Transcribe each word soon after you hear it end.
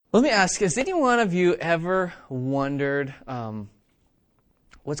Let me ask, has any one of you ever wondered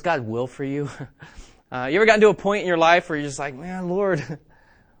what's God's will for you? You ever gotten to a point in your life where you're just like, man, Lord,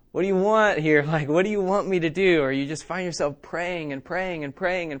 what do you want here? Like, what do you want me to do? Or you just find yourself praying and praying and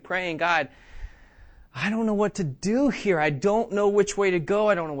praying and praying, God, I don't know what to do here. I don't know which way to go.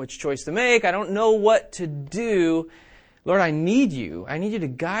 I don't know which choice to make. I don't know what to do. Lord, I need you. I need you to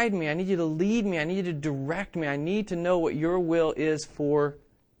guide me. I need you to lead me. I need you to direct me. I need to know what your will is for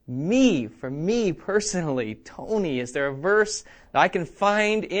me personally. Tony, is there a verse that I can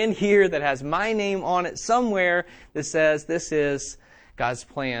find in here that has my name on it somewhere that says this is God's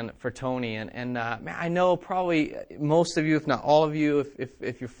plan for Tony? And man, I know probably most of you, if not all of you,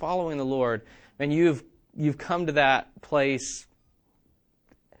 if you're following the Lord, and you've come to that place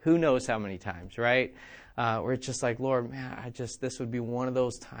who knows how many times, right? Where it's just like, Lord, man, this would be one of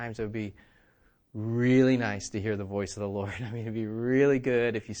those times that would be really nice to hear the voice of the Lord. I mean, it'd be really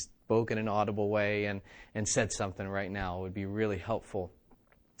good if you spoke in an audible way and said something right now. It would be really helpful.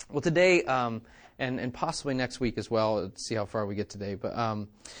 Well, today, and possibly next week as well, let's see how far we get today, but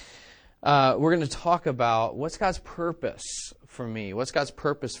we're going to talk about what's God's purpose for me, what's God's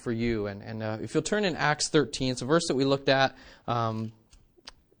purpose for you. And if you'll turn in Acts 13, it's a verse that we looked at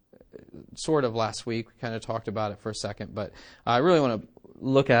sort of last week. We kind of talked about it for a second, but I really want to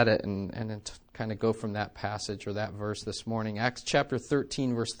look at it and kind of go from that passage or that verse this morning. Acts chapter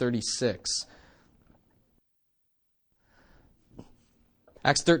 13, verse 36.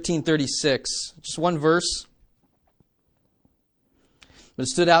 Acts 13:36, just one verse, but it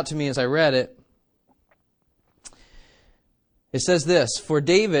stood out to me as I read it. It says this, "For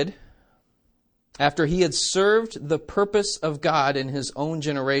David, after he had served the purpose of God in his own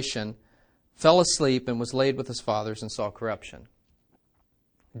generation, fell asleep and was laid with his fathers and saw corruption."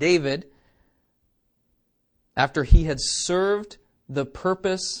 David, after he had served the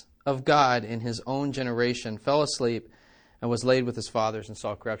purpose of God in his own generation, fell asleep and was laid with his fathers and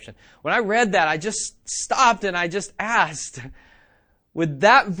saw corruption. When I read that, I just stopped and I just asked, would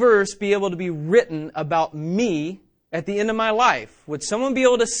that verse be able to be written about me at the end of my life? Would someone be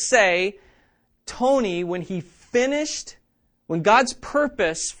able to say, Tony, when God's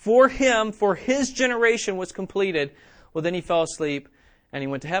purpose for him, for his generation was completed, well, then he fell asleep and he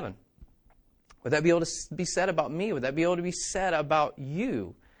went to heaven? Would that be able to be said about me? Would that be able to be said about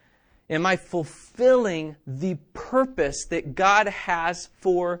you? Am I fulfilling the purpose that God has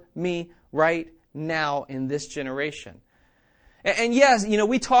for me right now in this generation? And yes,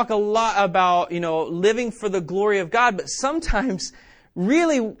 we talk a lot about, living for the glory of God, but sometimes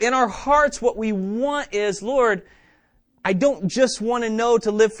really in our hearts what we want is, Lord, I don't just want to know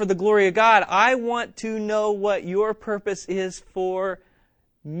to live for the glory of God. I want to know what your purpose is for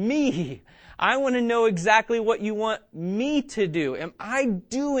me. I want to know exactly what you want me to do. Am I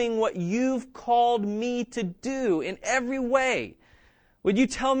doing what you've called me to do in every way? Would you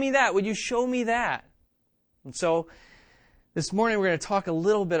tell me that? Would you show me that? And so this morning we're going to talk a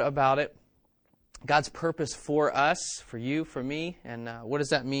little bit about it. God's purpose for us, for you, for me, and what does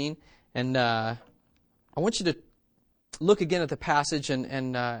that mean? And I want you to look again at the passage,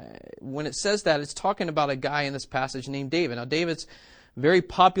 and when it says that, it's talking about a guy in this passage named David. Now, David's a very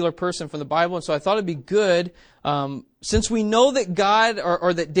popular person from the Bible, and so I thought it'd be good, since we know that God,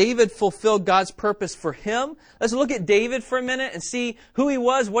 or that David fulfilled God's purpose for him, let's look at David for a minute and see who he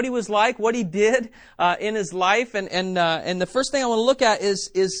was, what he was like, what he did in his life. And the first thing I want to look at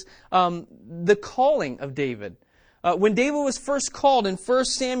is the calling of David. When David was first called in 1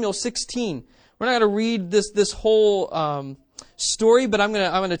 Samuel 16, we're not going to read this whole story, but I'm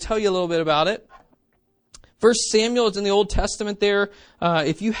going to tell you a little bit about it. 1 Samuel is in the Old Testament there.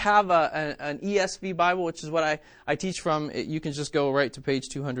 If you have an ESV Bible, which is what I teach from, you can just go right to page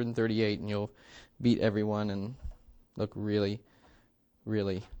 238 and you'll beat everyone and look really,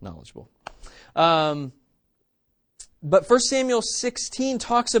 really knowledgeable. But 1 Samuel 16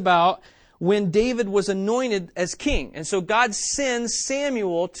 talks about when David was anointed as king. And so God sends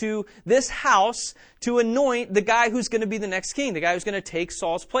Samuel to this house to anoint the guy who's going to be the next king, the guy who's going to take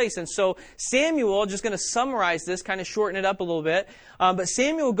Saul's place. And so Samuel, just going to summarize this, kind of shorten it up a little bit, but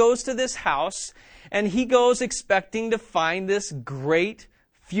Samuel goes to this house, and he goes expecting to find this great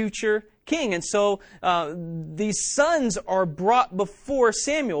future king. And so these sons are brought before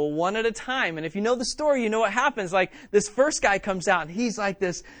Samuel one at a time. And if you know the story, you know what happens. Like, this first guy comes out, and he's like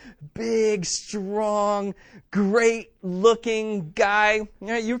this big, strong, great-looking guy.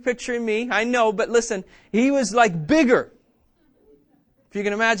 You're picturing me, I know, but listen, he was like bigger, if you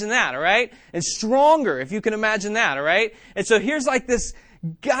can imagine that, all right? And stronger, if you can imagine that, all right? And so here's like this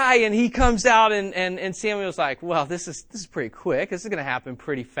guy, and he comes out, and Samuel's like, well, this is pretty quick. This is going to happen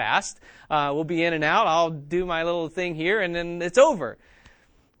pretty fast. We'll be in and out. I'll do my little thing here, and then it's over.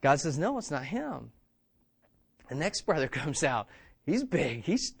 God says, no, it's not him. The next brother comes out. He's big.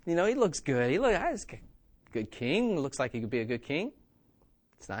 He looks good. He's a good king. Looks like he could be a good king.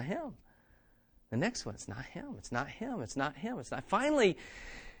 It's not him. The next one, it's not him. It's not him. It's not him. It's not. Finally,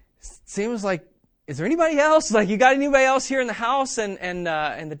 Samuel's like, is there anybody else? Like, you got anybody else here in the house? And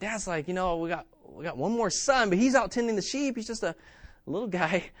the dad's like, we got one more son, but he's out tending the sheep. He's just a little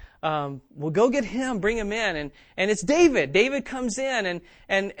guy. We'll go get him, bring him in, and it's David. David comes in,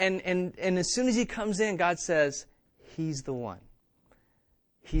 and as soon as he comes in, God says, he's the one.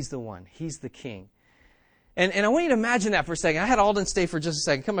 He's the one. He's the king. And I want you to imagine that for a second. I had Alden stay for just a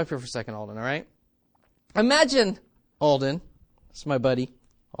second. Come up here for a second, Alden, all right? Imagine Alden. This is my buddy,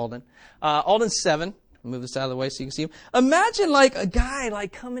 Alden. Alden's 7. I'll move this out of the way so you can see him. Imagine like a guy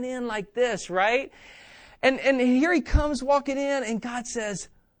like coming in like this, right? And here he comes walking in, and God says,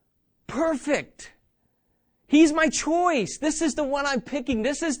 perfect. He's my choice. This is the one I'm picking.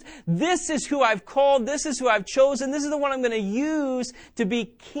 This is who I've called. This is who I've chosen. This is the one I'm going to use to be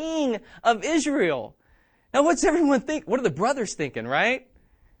king of Israel. Now, what's everyone think? What are the brothers thinking, right?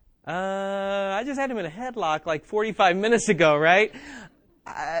 I just had him in a headlock like 45 minutes ago, right?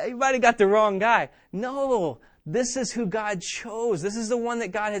 You might have got the wrong guy. No, this is who God chose. This is the one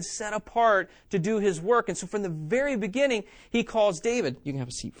that God had set apart to do His work. And so from the very beginning, He calls David. You can have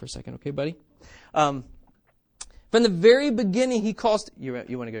a seat for a second, okay, buddy? From the very beginning, He calls... You want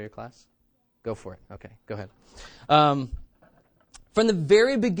to go to your class? Go for it. Okay, go ahead. From the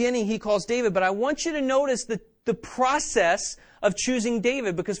very beginning, He calls David. But I want you to notice the process of choosing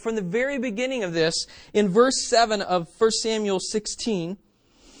David, because from the very beginning of this, in verse 7 of 1 Samuel 16,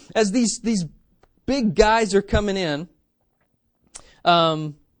 as these big guys are coming in,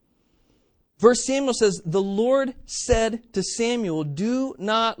 verse Samuel says, the Lord said to Samuel, do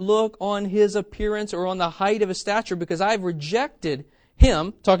not look on his appearance or on the height of his stature, because I have rejected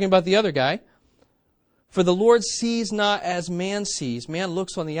him, talking about the other guy. For the Lord sees not as man sees. Man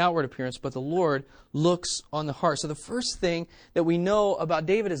looks on the outward appearance, but the Lord looks on the heart. So the first thing that we know about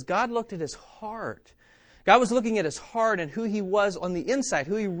David is God looked at his heart. God was looking at his heart and who he was on the inside,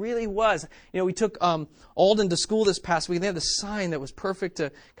 who he really was. We took Alden to school this past week. They had the sign that was perfect to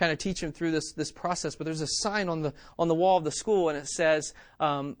kind of teach him through this process. But there's a sign on the wall of the school, and it says,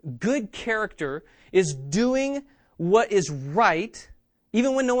 good character is doing what is right,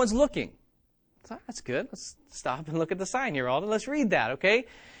 even when no one's looking. So that's good. Let's stop and look at the sign here, Alden. Let's read that, okay?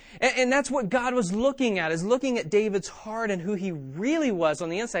 And that's what God was looking at, is looking at David's heart and who he really was on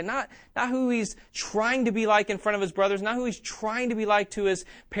the inside. Not who he's trying to be like in front of his brothers, not who he's trying to be like to his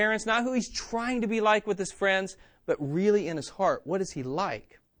parents, not who he's trying to be like with his friends, but really in his heart. What is he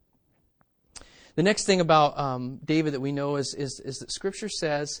like? The next thing about David that we know is that Scripture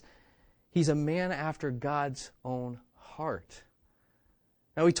says he's a man after God's own heart.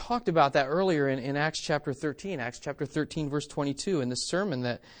 Now, we talked about that earlier in Acts chapter 13, Acts chapter 13, verse 22, in the sermon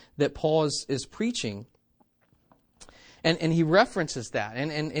that Paul is preaching. And he references that.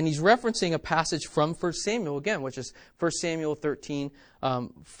 And he's referencing a passage from 1 Samuel, again, which is 1 Samuel 13,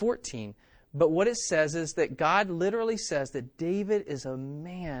 14. But what it says is that God literally says that David is a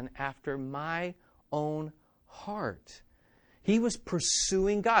man after my own heart. He was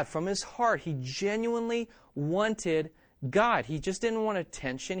pursuing God. From his heart, he genuinely wanted God. He just didn't want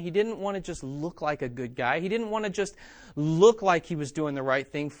attention. He didn't want to just look like a good guy. He didn't want to just look like he was doing the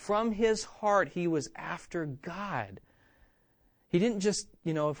right thing. From his heart, he was after God. He didn't just,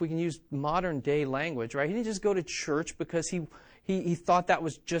 if we can use modern day language, right? He didn't just go to church because he thought that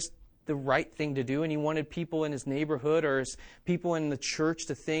was just the right thing to do, and he wanted people in his neighborhood or his people in the church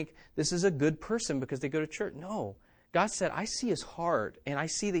to think this is a good person because they go to church. No. God said, I see his heart, and I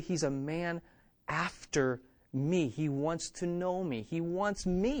see that he's a man after me. He wants to know me. He wants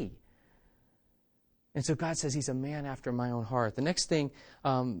me. And so God says he's a man after my own heart. The next thing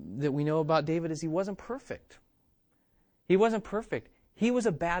that we know about David is he wasn't perfect. He wasn't perfect. He was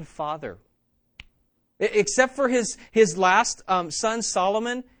a bad father. Except for his last son,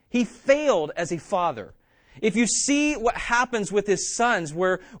 Solomon, he failed as a father. If you see what happens with his sons,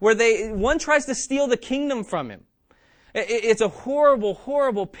 where one tries to steal the kingdom from him, it's a horrible,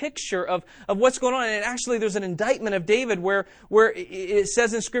 horrible picture of what's going on. And actually, there's an indictment of David where it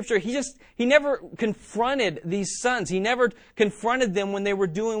says in Scripture, he never confronted these sons. He never confronted them when they were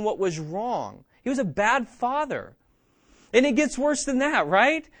doing what was wrong. He was a bad father. And it gets worse than that,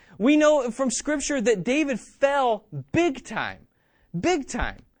 right? We know from Scripture that David fell big time. Big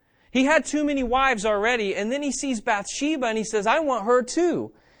time. He had too many wives already, and then he sees Bathsheba and he says, I want her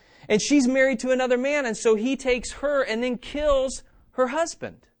too. And she's married to another man, and so he takes her and then kills her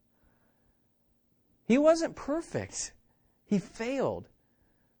husband. He wasn't perfect. He failed.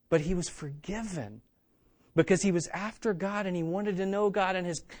 But he was forgiven because he was after God and he wanted to know God, and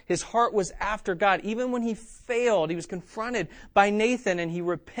his heart was after God. Even when he failed, he was confronted by Nathan and he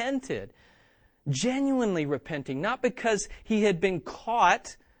repented. Genuinely repenting, not because he had been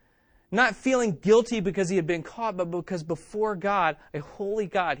caught, not feeling guilty because he had been caught, but because before God, a holy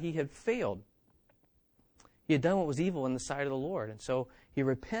God, he had failed. He had done what was evil in the sight of the Lord. And so he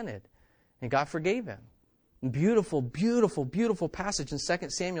repented, and God forgave him. Beautiful, beautiful, beautiful passage in 2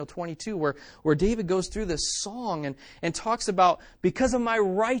 Samuel 22 where David goes through this song and talks about, because of my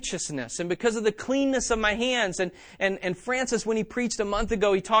righteousness and because of the cleanness of my hands. And Francis, when he preached a month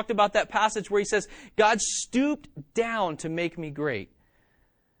ago, he talked about that passage where he says, God stooped down to make me great.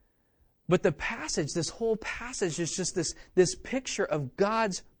 But the passage, this whole passage is just this picture of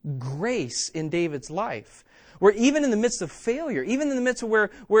God's grace in David's life. Where even in the midst of failure, even in the midst of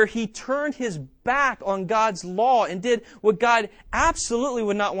where he turned his back on God's law and did what God absolutely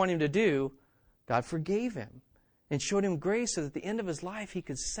would not want him to do, God forgave him and showed him grace so that at the end of his life he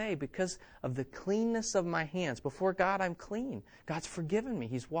could say, because of the cleanness of my hands, before God I'm clean. God's forgiven me.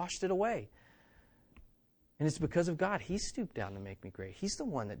 He's washed it away. And it's because of God. He stooped down to make me great. He's the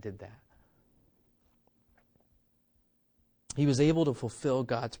one that did that. He was able to fulfill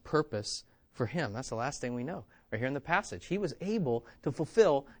God's purpose for him. That's the last thing we know right here in the passage. He was able to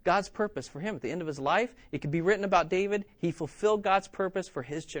fulfill God's purpose for him. At the end of his life, it could be written about David. He fulfilled God's purpose for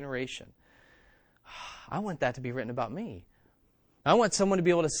his generation. I want that to be written about me. I want someone to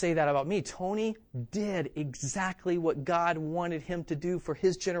be able to say that about me. Tony did exactly what God wanted him to do for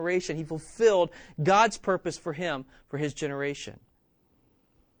his generation. He fulfilled God's purpose for him, for his generation.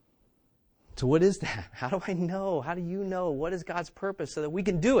 So what is that? How do I know? How do you know? What is God's purpose so that we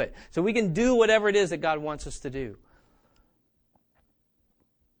can do it? So we can do whatever it is that God wants us to do.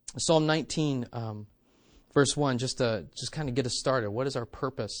 Psalm 19, verse 1, just kind of get us started. What is our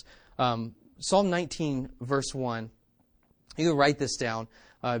purpose? Psalm 19, verse 1. You can write this down.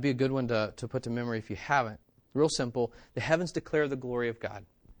 It'd be a good one to put to memory if you haven't. Real simple. The heavens declare the glory of God.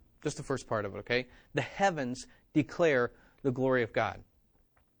 Just the first part of it, okay? The heavens declare the glory of God.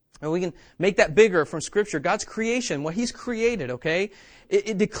 And we can make that bigger from Scripture. God's creation, what He's created, okay?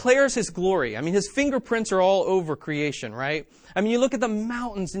 It declares His glory. I mean, His fingerprints are all over creation, right? I mean, you look at the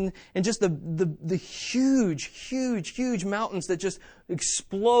mountains and just the huge, huge, huge mountains that just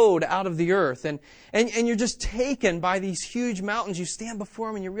explode out of the earth. And you're just taken by these huge mountains. You stand before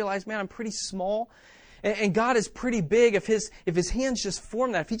them and you realize, man, I'm pretty small. And God is pretty big. If His hands just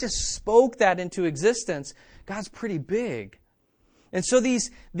formed that, if He just spoke that into existence, God's pretty big. And so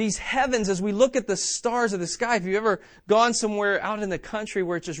these heavens, as we look at the stars of the sky, if you've ever gone somewhere out in the country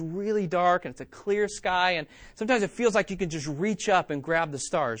where it's just really dark and it's a clear sky, and sometimes it feels like you can just reach up and grab the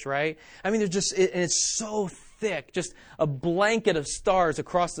stars, right? I mean, and it's so thick, just a blanket of stars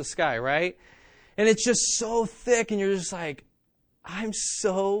across the sky, right? And it's just so thick, and you're just like, I'm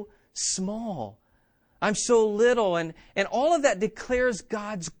so small. I'm so little, and all of that declares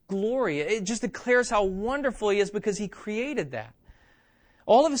God's glory. It just declares how wonderful He is because He created that.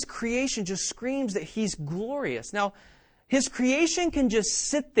 All of His creation just screams that He's glorious. Now, His creation can just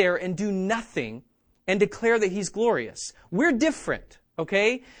sit there and do nothing and declare that He's glorious. We're different,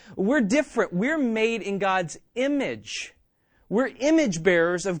 okay? We're different. We're made in God's image. We're image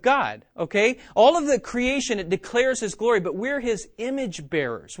bearers of God, okay? All of the creation, it declares His glory, but we're His image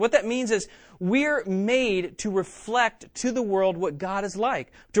bearers. What that means is we're made to reflect to the world what God is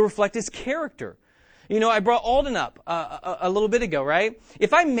like, to reflect His character. You know, I brought Alden up a little bit ago, right?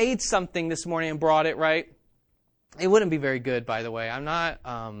 If I made something this morning and brought it, right, it wouldn't be very good, by the way. I'm not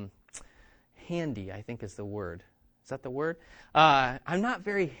handy, I think is the word. Is that the word? I'm not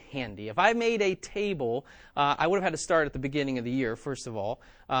very handy. If I made a table, I would have had to start at the beginning of the year, first of all.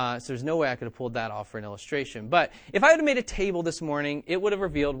 So there's no way I could have pulled that off for an illustration. But if I would have made a table this morning, it would have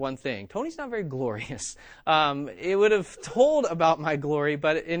revealed one thing. Tony's not very glorious. It would have told about my glory,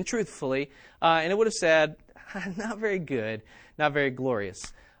 but truthfully, and it would have said, not very good, not very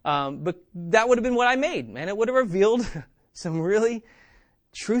glorious. But that would have been what I made, and it would have revealed some really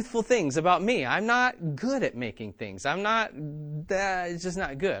truthful things about me. I'm not good at making things. It's just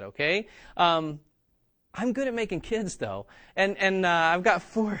not good, okay? I'm good at making kids, though. And I've got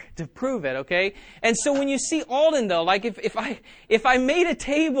 4 to prove it, okay? And so when you see Alden, though, like if I made a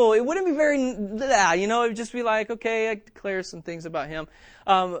table, it wouldn't be very, it would just be like, okay, I declare some things about him.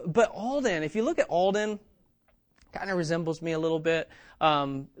 But Alden, if you look at Alden, kind of resembles me a little bit,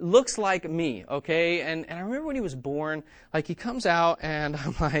 looks like me, okay? And I remember when he was born, like he comes out and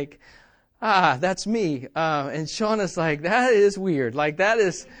I'm like, that's me. And Shauna's like, that is weird. Like that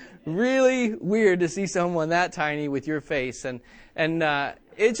is really weird to see someone that tiny with your face. And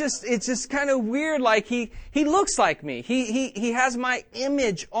it's just kind of weird. Like he looks like me. He has my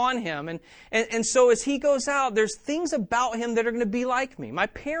image on him. And so as he goes out, there's things about him that are going to be like me. My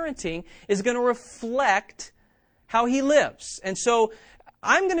parenting is going to reflect how he lives. And so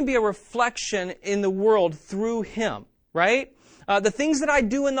I'm going to be a reflection in the world through him, right? The things that I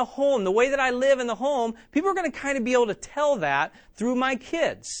do in the home, the way that I live in the home, people are going to kind of be able to tell that through my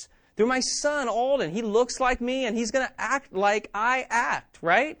kids, through my son, Alden. He looks like me and he's going to act like I act,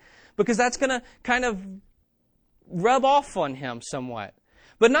 right? Because that's going to kind of rub off on him somewhat.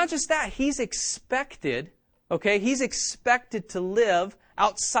 But not just that, he's expected, okay? He's expected to live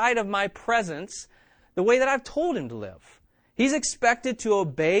outside of my presence the way that I've told him to live. He's expected to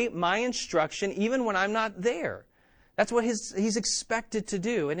obey my instruction even when I'm not there. That's what he's expected to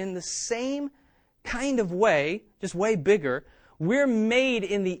do. And in the same kind of way, just way bigger, we're made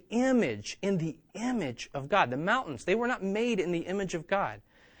in the image of God. The mountains, they were not made in the image of God.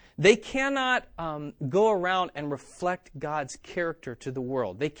 They cannot go around and reflect God's character to the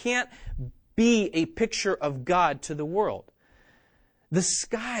world. They can't be a picture of God to the world. The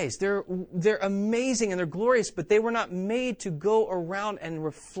skies, they're amazing and they're glorious, but they were not made to go around and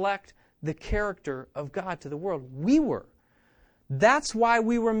reflect the character of God to the world. We were. That's why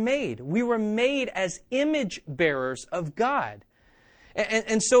we were made. We were made as image bearers of God.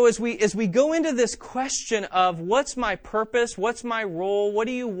 And so as we go into this question of what's my purpose, what's my role, what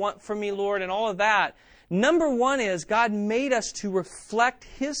do you want from me, Lord, and all of that, number one is God made us to reflect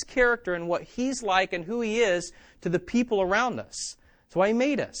His character and what He's like and who He is to the people around us. That's why He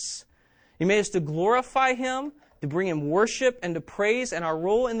made us. He made us to glorify Him, to bring Him worship and to praise, and our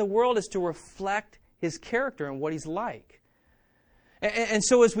role in the world is to reflect His character and what He's like. And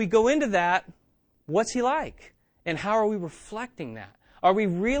so as we go into that, what's He like? And how are we reflecting that? Are we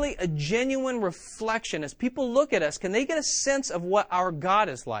really a genuine reflection? As people look at us, can they get a sense of what our God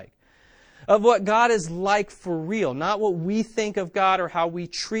is like? Of what God is like for real? Not what we think of God or how we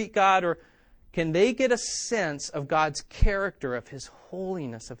treat God, or can they get a sense of God's character, of His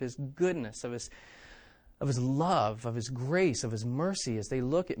holiness, of His goodness, of His love, of His grace, of His mercy as they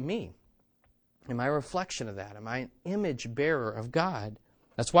look at me? Am I a reflection of that? Am I an image bearer of God?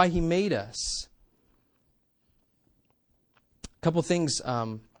 That's why He made us. A couple things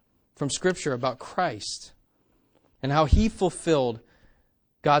from Scripture about Christ and how He fulfilled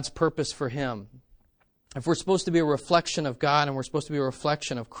God's purpose for Him. If we're supposed to be a reflection of God and we're supposed to be a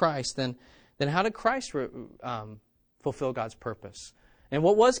reflection of Christ, then how did Christ fulfill God's purpose? And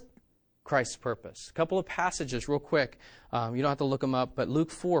what was Christ's purpose? A couple of passages real quick. You don't have to look them up, but Luke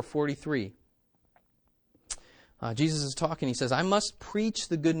 4:43. Jesus is talking. He says, I must preach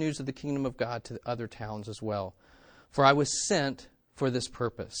the good news of the kingdom of God to other towns as well, for I was sent for this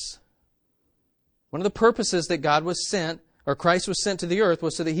purpose. One of the purposes that God was sent, or Christ was sent to the earth,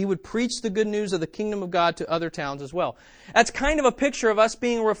 was so that He would preach the good news of the kingdom of God to other towns as well. That's kind of a picture of us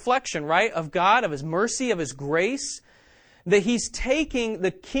being a reflection, right? Of God, of His mercy, of His grace. That He's taking the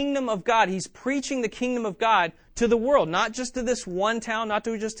kingdom of God, He's preaching the kingdom of God to the world. Not just to this one town, not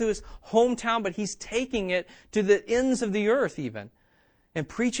just to His hometown, but He's taking it to the ends of the earth even. And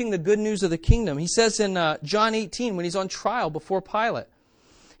preaching the good news of the kingdom. He says in John 18, when He's on trial before Pilate,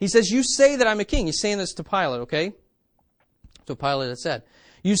 He says, you say that I'm a king. He's saying this to Pilate, okay? So Pilate had said,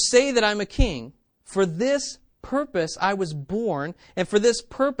 you say that I'm a king. For this purpose I was born, and for this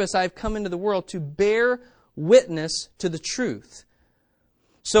purpose I have come into the world, to bear witness to the truth.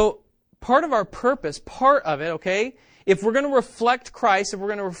 So part of our purpose, part of it, okay, if we're going to reflect Christ, if we're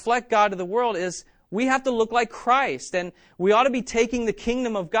going to reflect God to the world, is we have to look like Christ. And we ought to be taking the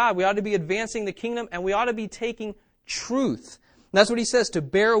kingdom of God. We ought to be advancing the kingdom, and we ought to be taking truth. And that's what He says, to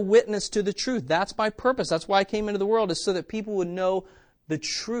bear witness to the truth. That's my purpose. That's why I came into the world, is so that people would know the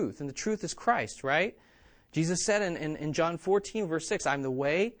truth. And the truth is Christ, right? Jesus said in John 14, verse 6, I'm the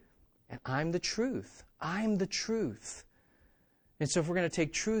way and I'm the truth. I'm the truth. And so if we're going to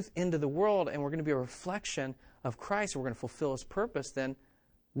take truth into the world and we're going to be a reflection of Christ, and we're going to fulfill His purpose, then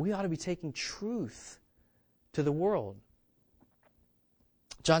we ought to be taking truth to the world.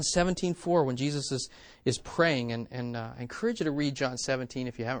 John 17:4, when Jesus is praying, and I encourage you to read John 17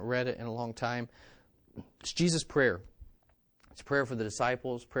 if you haven't read it in a long time. It's Jesus' prayer. It's a prayer for the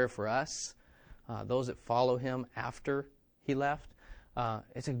disciples, prayer for us, those that follow Him after He left.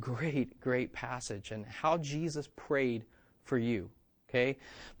 It's a great, great passage, and how Jesus prayed for you. Okay?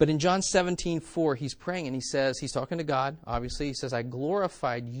 But in John 17:4, he's praying and he says, he's talking to God, obviously. He says, I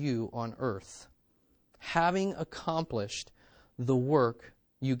glorified you on earth, having accomplished the work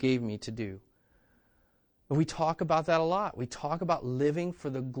you gave me to do. And we talk about that a lot. We talk about living for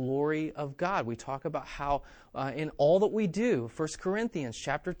the glory of God. We talk about how in all that we do, 1 Corinthians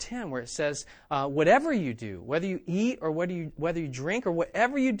chapter 10, where it says, whatever you do, whether you eat or whether you drink or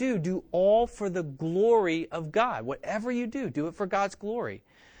whatever you do all for the glory of God. Whatever you do it for God's glory.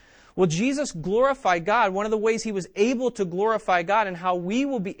 Well, Jesus glorified God. One of the ways he was able to glorify God and how we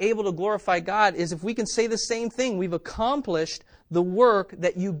will be able to glorify God is if we can say the same thing. We've accomplished the work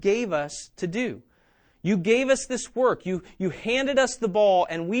that you gave us to do. You gave us this work. You handed us the ball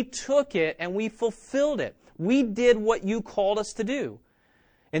and we took it and we fulfilled it. We did what you called us to do.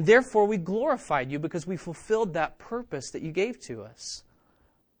 And therefore we glorified you because we fulfilled that purpose that you gave to us.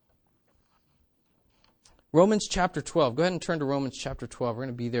 Romans chapter 12. Go ahead and turn to Romans chapter 12. We're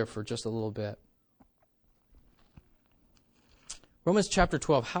going to be there for just a little bit. Romans chapter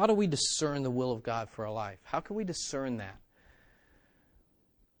 12. How do we discern the will of God for our life? How can we discern that?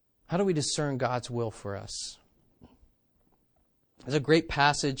 How do we discern God's will for us? There's a great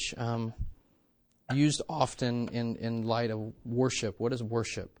passage used often in light of worship. What is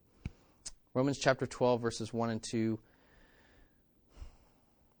worship? Romans chapter 12, verses 1 and 2.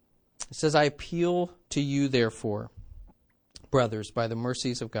 It says, I appeal to you, therefore, brothers, by the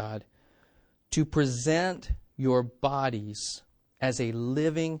mercies of God, to present your bodies as a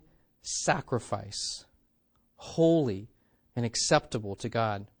living sacrifice, holy and acceptable to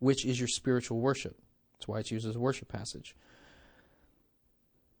God, which is your spiritual worship. That's why it's used as a worship passage.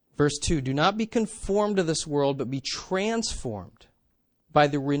 Verse 2, do not be conformed to this world, but be transformed by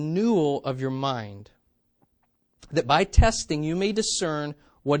the renewal of your mind, that by testing you may discern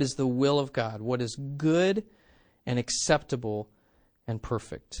what is the will of God, what is good and acceptable and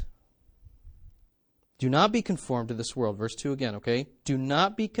perfect. Do not be conformed to this world. Verse 2 again, okay? Do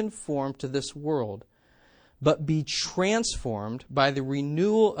not be conformed to this world, but be transformed by the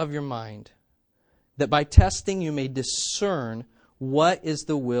renewal of your mind, that by testing you may discern what is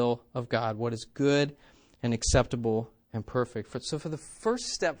the will of God, what is good and acceptable and perfect. So for the first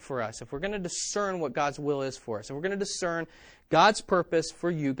step for us, if we're going to discern what God's will is for us, if we're going to discern God's purpose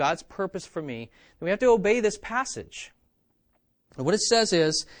for you, God's purpose for me, then we have to obey this passage. And what it says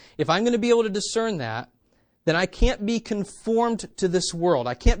is, if I'm going to be able to discern that, then I can't be conformed to this world.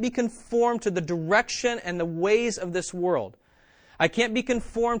 I can't be conformed to the direction and the ways of this world. I can't be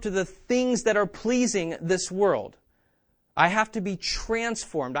conformed to the things that are pleasing this world. I have to be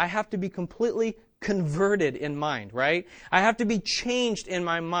transformed. I have to be completely converted in mind, right? I have to be changed in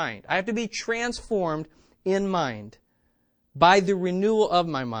my mind. I have to be transformed in mind by the renewal of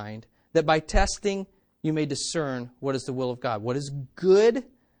my mind, that by testing you may discern what is the will of God, what is good,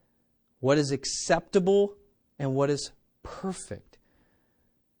 what is acceptable, and what is perfect.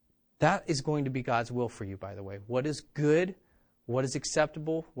 That is going to be God's will for you, by the way. What is good, what is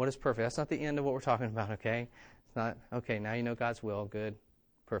acceptable, what is perfect. That's not the end of what we're talking about, okay? It's not, okay, now you know God's will, good,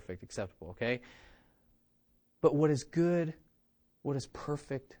 perfect, acceptable, okay? But what is good, what is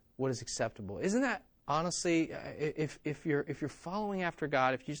perfect, what is acceptable. Isn't that, honestly, if you're following after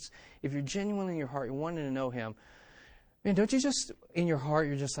God, if you're genuinely in your heart, you're wanting to know Him, man, don't you just, in your heart,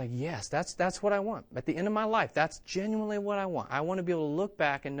 you're just like, yes, that's what I want. At the end of my life, that's genuinely what I want. I want to be able to look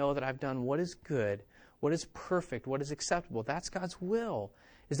back and know that I've done what is good, what is perfect, what is acceptable. That's God's will,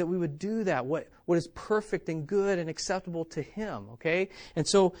 is that we would do that, what is perfect and good and acceptable to Him, okay? And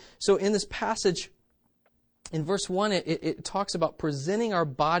so in this passage, in verse 1, it talks about presenting our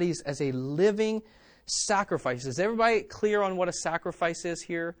bodies as a living sacrifice. Is everybody clear on what a sacrifice is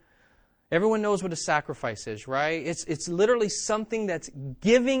here? Everyone knows what a sacrifice is, right? It's literally something that's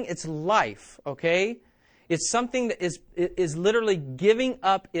giving its life, okay? It's something that is literally giving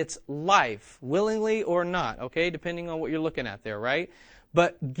up its life, willingly or not, okay? Depending on what you're looking at there, right?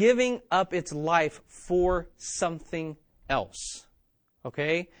 But giving up its life for something else,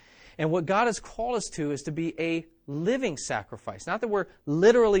 okay? And what God has called us to is to be a living sacrifice. Not that we're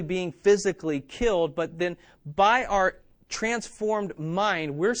literally being physically killed, but then by our transformed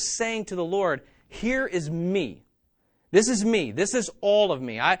mind, we're saying to the Lord, here is me. This is me. This is all of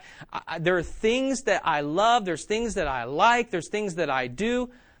me. There are things that I love. There's things that I like. There's things that I do.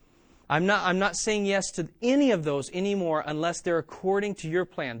 I'm not saying yes to any of those anymore unless they're according to your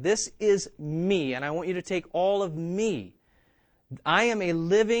plan. This is me, and I want you to take all of me. I am a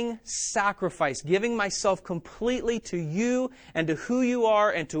living sacrifice, giving myself completely to you and to who you are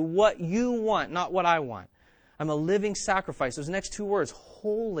and to what you want, not what I want. I'm a living sacrifice. Those next two words,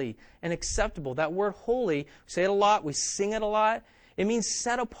 holy and acceptable. That word holy, we say it a lot, we sing it a lot. It means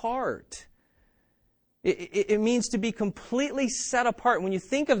set apart. It means to be completely set apart. When you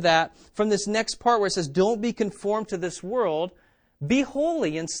think of that from this next part where it says, don't be conformed to this world, be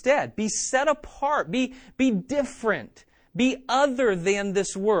holy instead. Be set apart. Be different. Be other than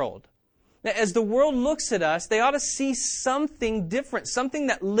this world. Now, as the world looks at us, they ought to see something different, something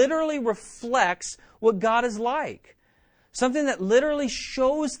that literally reflects what God is like. Something that literally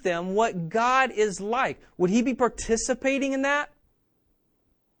shows them what God is like. Would He be participating in that?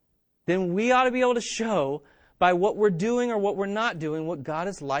 Then we ought to be able to show by what we're doing or what we're not doing what God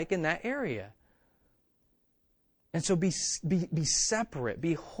is like in that area. And so be separate,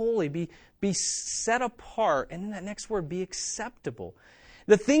 be holy, be set apart, and then that next word, be acceptable.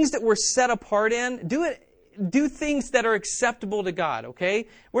 The things that we're set apart in, do things that are acceptable to God, okay?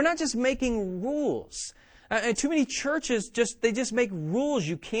 We're not just making rules. And too many churches just make rules.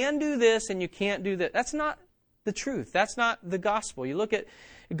 You can do this and you can't do that. That's not the truth. That's not the gospel. You look at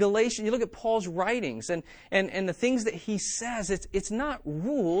Galatians, you look at Paul's writings and the things that he says, it's not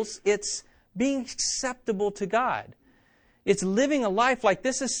rules, it's being acceptable to God. It's living a life, like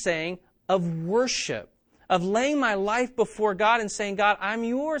this is saying, of worship, of laying my life before God and saying, God, I'm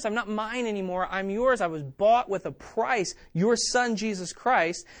yours. I'm not mine anymore. I'm yours. I was bought with a price, your Son, Jesus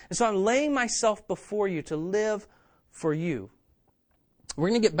Christ. And so I'm laying myself before you to live for you. We're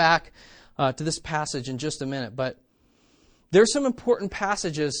going to get back to this passage in just a minute, but there's some important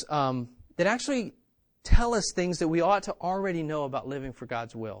passages that actually tell us things that we ought to already know about living for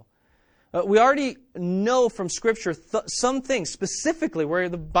God's will. We already know from Scripture some things specifically where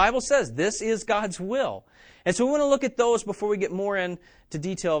the Bible says this is God's will. And so we want to look at those before we get more into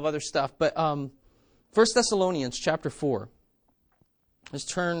detail of other stuff. But 1 Thessalonians chapter 4. Let's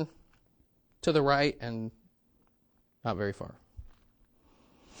turn to the right and not very far.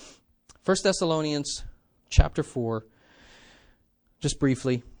 1 Thessalonians chapter 4. Just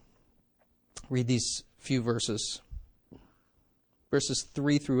briefly read these few verses. Verses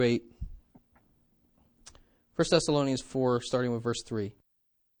 3 through 8. 1 Thessalonians 4, starting with verse 3.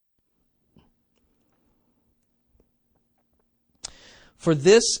 For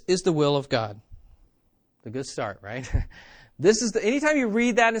this is the will of God. A good start, right? Anytime you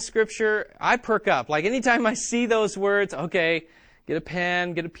read that in Scripture, I perk up. Like anytime I see those words, okay, get a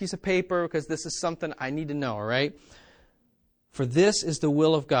pen, get a piece of paper, because this is something I need to know, all right? For this is the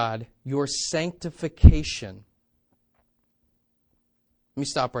will of God, your sanctification. Let me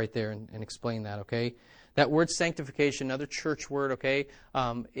stop right there and explain that, okay? That word sanctification, another church word, okay?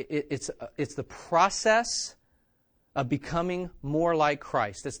 It's the process of becoming more like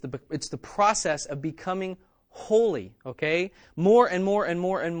Christ. It's the process of becoming holy, okay? More and more and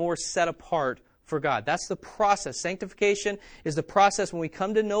more and more set apart for God. That's the process. Sanctification is the process when we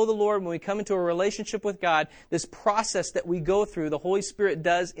come to know the Lord, when we come into a relationship with God, this process that we go through, the Holy Spirit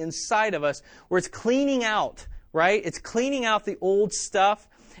does inside of us, where it's cleaning out, right? It's cleaning out the old stuff,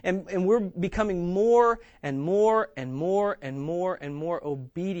 and we're becoming more and more and more and more and more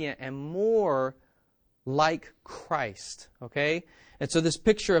obedient and more like Christ, okay? And so this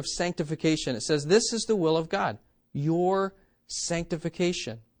picture of sanctification, it says, this is the will of God, your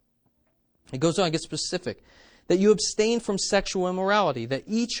sanctification. It goes on, it gets specific. That you abstain from sexual immorality, that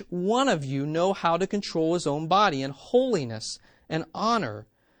each one of you know how to control his own body in holiness and honor,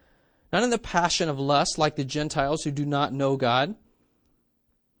 not in the passion of lust like the Gentiles who do not know God,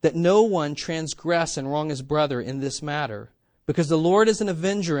 that no one transgress and wrong his brother in this matter, because the Lord is an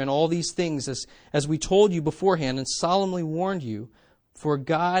avenger in all these things, as we told you beforehand and solemnly warned you, for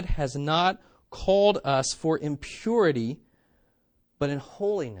God has not called us for impurity, but in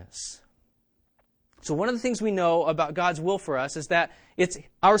holiness. So one of the things we know about God's will for us is that it's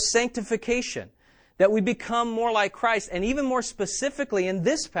our sanctification, that we become more like Christ, and even more specifically in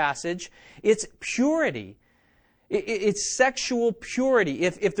this passage, it's purity. It's sexual purity.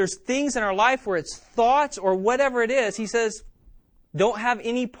 If there's things in our life where it's thoughts or whatever it is, he says, don't have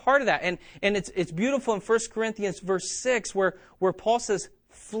any part of that. And it's beautiful in 1 Corinthians verse 6 where Paul says,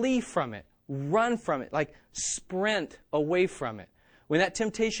 flee from it, run from it, like sprint away from it. When that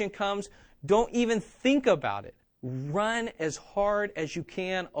temptation comes, don't even think about it. Run as hard as you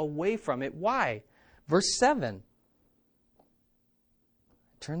can away from it. Why? Verse 7.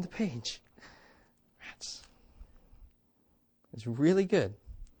 Turn the page. Rats. It's really good.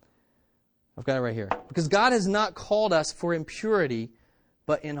 I've got it right here. Because God has not called us for impurity,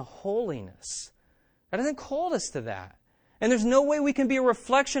 but in holiness. God hasn't called us to that. And there's no way we can be a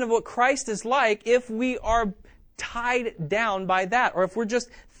reflection of what Christ is like if we are tied down by that, or if we're just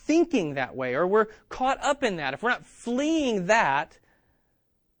thinking that way, or we're caught up in that. If we're not fleeing that,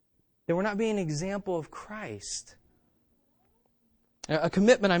 then we're not being an example of Christ. A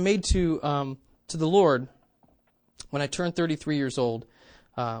commitment I made to the Lord when I turned 33 years old,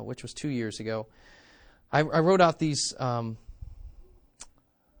 which was 2 years ago. I wrote out these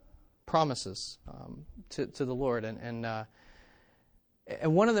promises to the Lord, and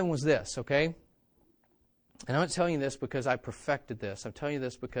one of them was this, okay? And I'm not telling you this because I perfected this. I'm telling you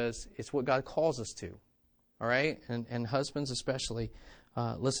this because it's what God calls us to, all right? And husbands especially,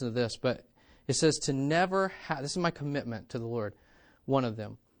 listen to this. But it says to never have, this is my commitment to the Lord, one of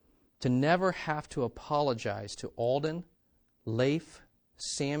them, to never have to apologize to Alden, Leif,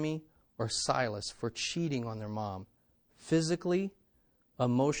 Sammy, or Silas for cheating on their mom, physically,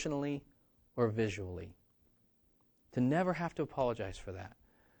 emotionally, or visually. To never have to apologize for that.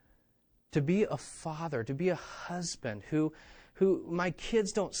 To be a father, to be a husband who my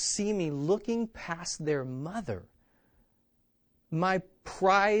kids don't see me looking past their mother. My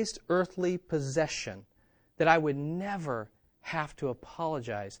prized earthly possession, that I would never have to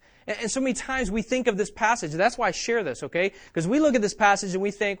apologize. And so many times we think of this passage, that's why I share this, okay? Because we look at this passage and we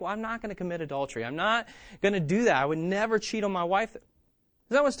think, well, I'm not going to commit adultery. I'm not going to do that. I would never cheat on my wife. Is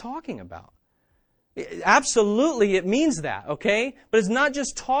that what it's talking about? Absolutely, it means that, okay? But it's not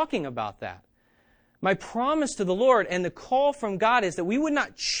just talking about that. My promise to the Lord and the call from God is that we would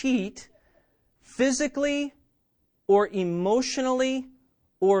not cheat physically or emotionally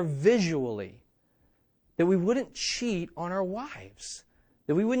or visually. That we wouldn't cheat on our wives.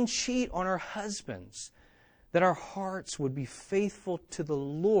 That we wouldn't cheat on our husbands. That our hearts would be faithful to the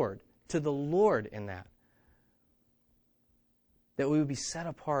Lord in that. That we would be set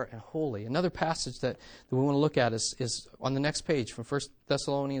apart and holy. Another passage that we want to look at is on the next page from 1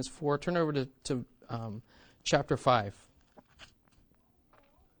 Thessalonians 4. Turn over to chapter 5.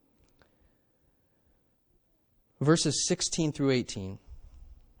 Verses 16 through 18.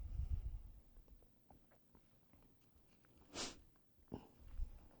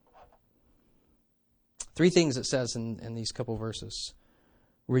 Three things it says in these couple verses.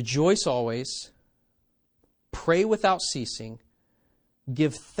 Rejoice always, pray without ceasing,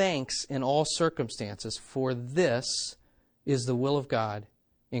 give thanks in all circumstances, for this is the will of God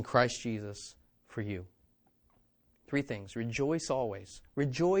in Christ Jesus for you. Three things. Rejoice always.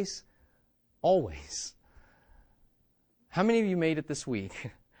 Rejoice always. How many of you made it this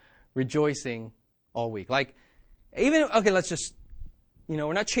week rejoicing all week? Like, even, okay, let's just,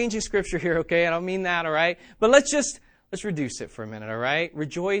 we're not changing Scripture here, okay? I don't mean that, all right? But let's reduce it for a minute, all right?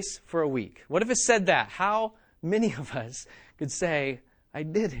 Rejoice for a week. What if it said that? How many of us could say, I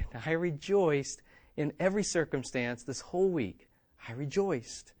did it. I rejoiced in every circumstance this whole week. I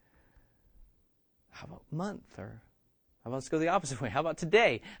rejoiced. How about month? Or how about let's go the opposite way? How about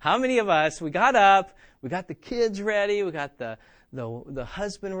today? How many of us, we got up, we got the kids ready, we got the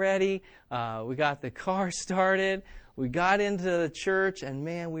husband ready, we got the car started, we got into the church, and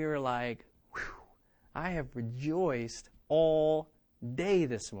man, we were like, whew, I have rejoiced all day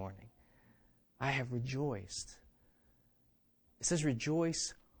this morning. I have rejoiced. It says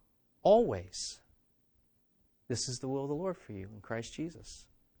rejoice always. This is the will of the Lord for you in Christ Jesus.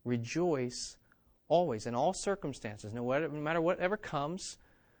 Rejoice always, in all circumstances, no matter whatever comes,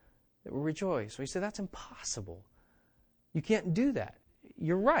 that we rejoice. So he said, that's impossible. You can't do that.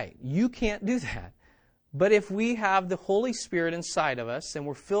 You're right. You can't do that. But if we have the Holy Spirit inside of us, and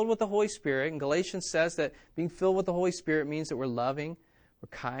we're filled with the Holy Spirit, and Galatians says that being filled with the Holy Spirit means that we're loving,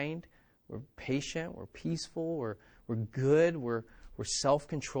 we're kind, we're patient, we're peaceful, we're good, we're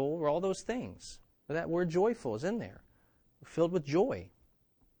self-controlled, we're all those things. But that word joyful is in there. We're filled with joy.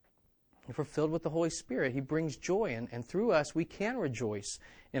 If we're filled with the Holy Spirit, He brings joy, and through us we can rejoice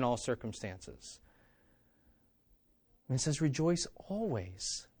in all circumstances. And it says rejoice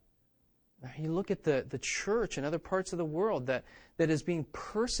always. Now, you look at the church and other parts of the world that is being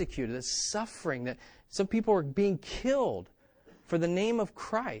persecuted, that's suffering, that some people are being killed for the name of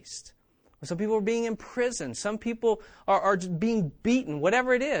Christ. Some people are being imprisoned. Some people are just being beaten,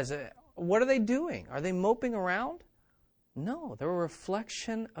 whatever it is. What are they doing? Are they moping around? No, they're a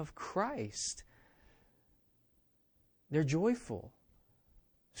reflection of Christ. They're joyful.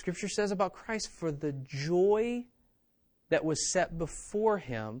 Scripture says about Christ, for the joy that was set before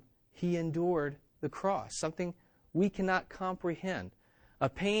Him, He endured the cross. Something we cannot comprehend. A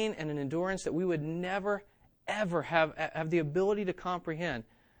pain and an endurance that we would never, ever have the ability to comprehend.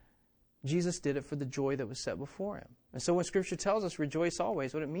 Jesus did it for the joy that was set before Him. And so when Scripture tells us rejoice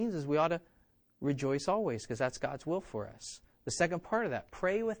always, what it means is we ought to rejoice always, because that's God's will for us. The second part of that,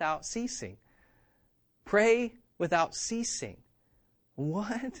 pray without ceasing. Pray without ceasing.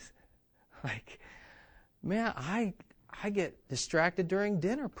 What? Like, man, I get distracted during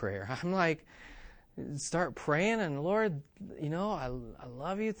dinner prayer. I'm like, start praying, and Lord, I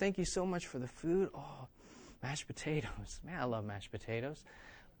love you. Thank you so much for the food. Oh, mashed potatoes. Man, I love mashed potatoes.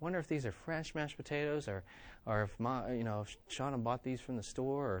 Wonder if these are fresh mashed potatoes, or if if Shauna bought these from the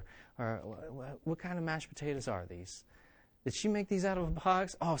store, or what kind of mashed potatoes are these? Did she make these out of a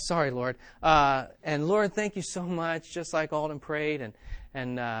box? Oh, sorry, Lord. And Lord, thank you so much. Just like Alden prayed,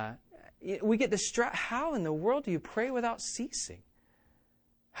 and we get distracted. How in the world do you pray without ceasing?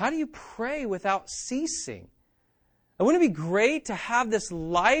 How do you pray without ceasing? And wouldn't it be great to have this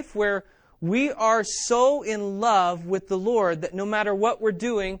life where we are so in love with the Lord that no matter what we're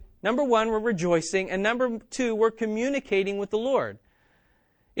doing, number one, we're rejoicing, and number two, we're communicating with the Lord.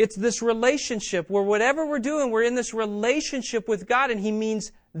 It's this relationship where whatever we're doing, we're in this relationship with God, and He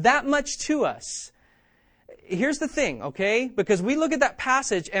means that much to us. Here's the thing, okay? Because we look at that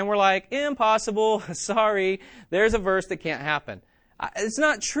passage and we're like, impossible, sorry, there's a verse that can't happen. It's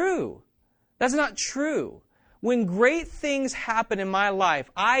not true. That's not true. When great things happen in my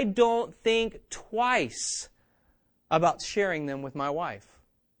life, I don't think twice about sharing them with my wife.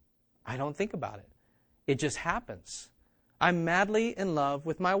 I don't think about it. It just happens. I'm madly in love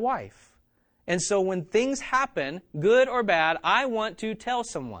with my wife. And so when things happen, good or bad, I want to tell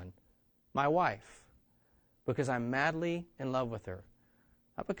someone, my wife, because I'm madly in love with her.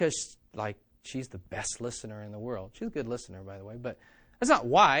 Not because, she's the best listener in the world. She's a good listener, by the way, but that's not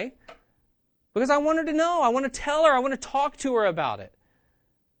why. Because I want her to know. I want to tell her. I want to talk to her about it.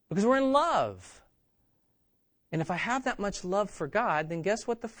 Because we're in love. And if I have that much love for God, then guess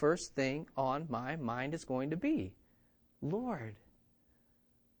what the first thing on my mind is going to be? Lord,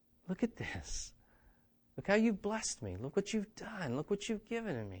 look at this. Look how you've blessed me. Look what you've done. Look what you've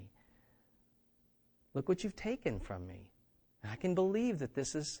given to me. Look what you've taken from me. And I can believe that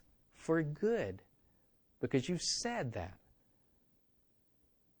this is for good because you've said that.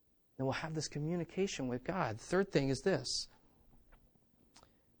 Then we'll have this communication with God. Third thing is this.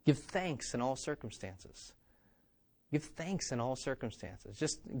 Give thanks in all circumstances. Give thanks in all circumstances.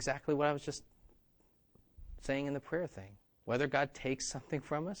 Just exactly what I was just saying in the prayer thing. Whether God takes something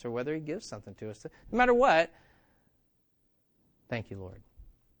from us or whether He gives something to us. No matter what, thank you, Lord.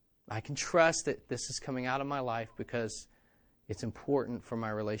 I can trust that this is coming out of my life because it's important for my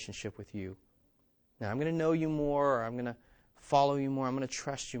relationship with you. Now, I'm going to know you more, or I'm going to follow you more. I'm going to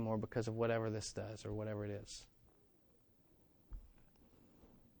trust you more because of whatever this does or whatever it is.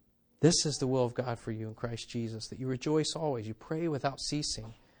 This is the will of God for you in Christ Jesus, that you rejoice always. You pray without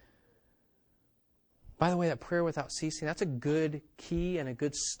ceasing. By the way, that prayer without ceasing, that's a good key and a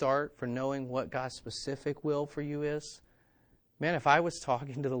good start for knowing what God's specific will for you is. Man, if I was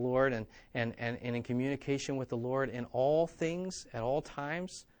talking to the Lord and in communication with the Lord in all things, at all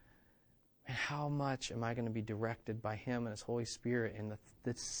times, man, how much am I going to be directed by Him and His Holy Spirit in the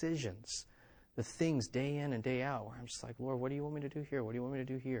decisions, the things day in and day out, where I'm just like, Lord, what do you want me to do here? What do you want me to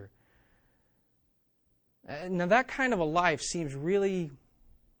do here? Now, that kind of a life seems really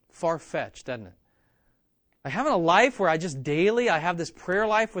far-fetched, doesn't it? Like having a life where I just daily, I have this prayer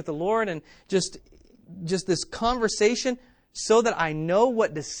life with the Lord and just this conversation so that I know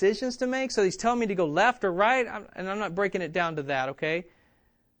what decisions to make. So He's telling me to go left or right, and I'm not breaking it down to that, okay?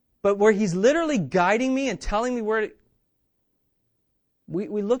 But where He's literally guiding me and telling me where to...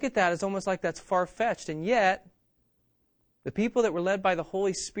 We look at that as almost like that's far-fetched, and yet the people that were led by the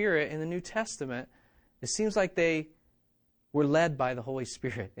Holy Spirit in the New Testament, it seems like they were led by the Holy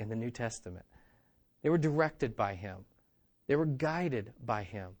Spirit in the New Testament. They were directed by Him. They were guided by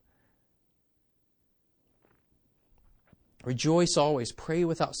Him. Rejoice always. Pray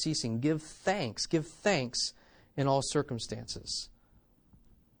without ceasing. Give thanks. Give thanks in all circumstances.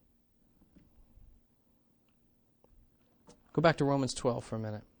 Go back to Romans 12 for a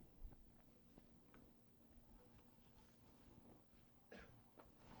minute.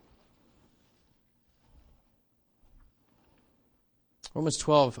 Romans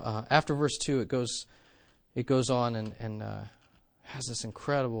 12, after verse 2, it goes on and has this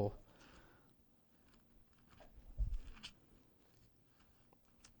incredible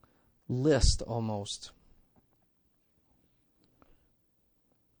list almost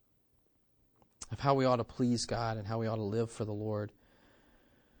of how we ought to please God and how we ought to live for the Lord.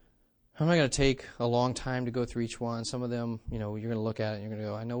 I'm not going to take a long time to go through each one. Some of them, you're going to look at it and you're going to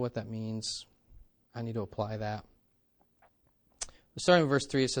go, I know what that means. I need to apply that. Starting in verse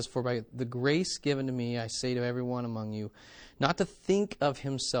 3, it says, For by the grace given to me, I say to everyone among you, not to think of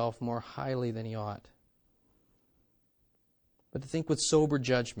himself more highly than he ought, but to think with sober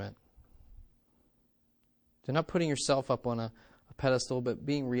judgment. So not putting yourself up on a pedestal, but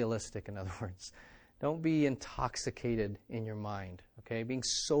being realistic, in other words. Don't be intoxicated in your mind, okay? Being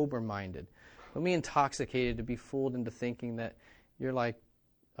sober-minded. Don't be intoxicated to be fooled into thinking that you're like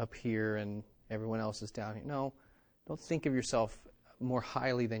up here and everyone else is down here. No, don't think of yourself more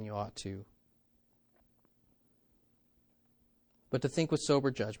highly than you ought to. But to think with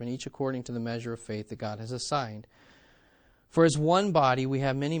sober judgment, each according to the measure of faith that God has assigned. For as one body we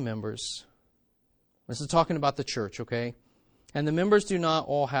have many members. This is talking about the church, okay? And the members do not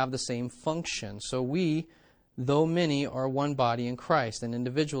all have the same function. So we, though many, are one body in Christ, and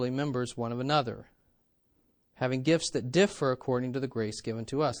individually members one of another. Having gifts that differ according to the grace given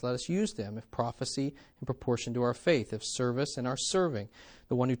to us, let us use them. If prophecy, in proportion to our faith. If service, in our serving.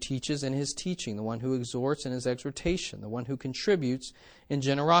 The one who teaches, in his teaching. The one who exhorts, in his exhortation. The one who contributes, in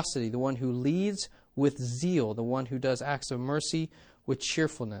generosity. The one who leads, with zeal. The one who does acts of mercy, with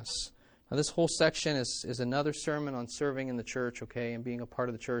cheerfulness. Now this whole section is another sermon on serving in the church, okay, and being a part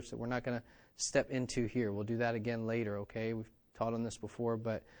of the church that we're not going to step into here. We'll do that again later, okay? We've taught on this before,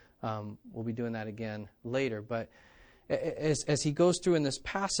 but we'll be doing that again later. But as he goes through in this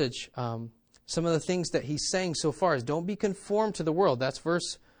passage, some of the things that he's saying so far is don't be conformed to the world. That's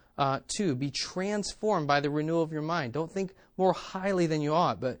verse 2. Be transformed by the renewal of your mind. Don't think more highly than you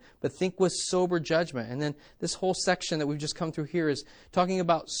ought, but think with sober judgment. And then this whole section that we've just come through here is talking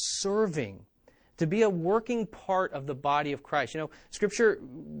about serving. To be a working part of the body of Christ. You know, Scripture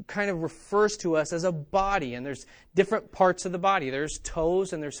kind of refers to us as a body, and there's different parts of the body. There's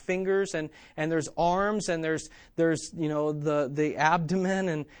toes, and there's fingers, and there's arms, and there's you know the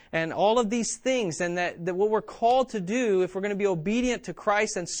abdomen, and all of these things. And that what we're called to do, if we're going to be obedient to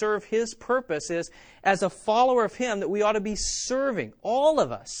Christ and serve His purpose, is as a follower of Him that we ought to be serving, all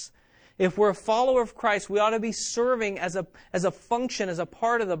of us. If we're a follower of Christ, we ought to be serving as a function, as a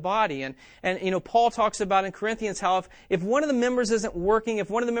part of the body. And you know, Paul talks about in Corinthians how if one of the members isn't working,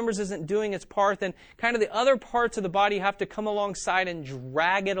 if one of the members isn't doing its part, then kind of the other parts of the body have to come alongside and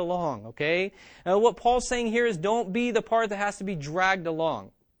drag it along, okay? And what Paul's saying here is don't be the part that has to be dragged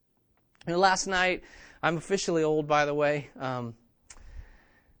along. You know, last night, I'm officially old, by the way.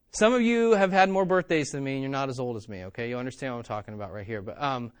 Some of you have had more birthdays than me, and you're not as old as me, okay? You understand what I'm talking about right here. But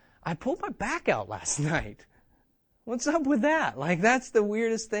I pulled my back out last night. What's up with that? Like, that's the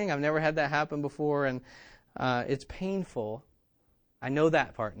weirdest thing. I've never had that happen before, and it's painful. I know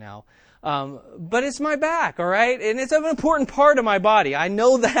that part now. But it's my back, all right? And it's an important part of my body. I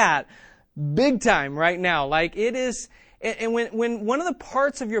know that big time right now. Like, it is, and when one of the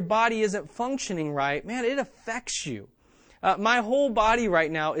parts of your body isn't functioning right, man, it affects you. My whole body right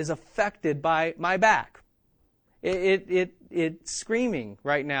now is affected by my back. It's screaming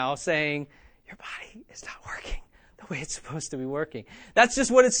right now saying, your body is not working the way it's supposed to be working. That's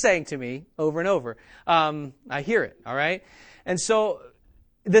just what it's saying to me over and over. I hear it, all right? And so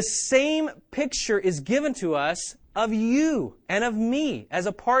the same picture is given to us of you and of me as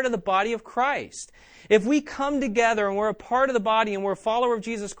a part of the body of Christ. If we come together and we're a part of the body and we're a follower of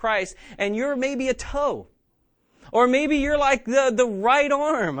Jesus Christ and you're maybe a toe, or maybe you're like the right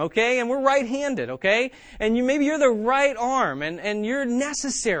arm, okay? And we're right-handed, okay? And maybe you're the right arm and you're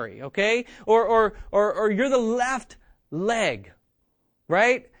necessary, okay? Or you're the left leg,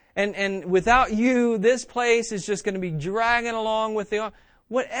 right? And without you, this place is just going to be dragging along with the arm.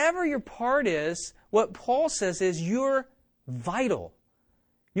 Whatever your part is, what Paul says is you're vital.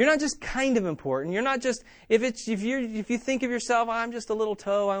 You're not just kind of important. You're not just, if you think of yourself, I'm just a little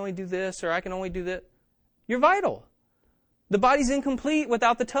toe, I only do this, or I can only do that. You're vital. The body's incomplete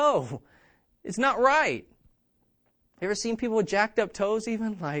without the toe. It's not right. You ever seen people with jacked up toes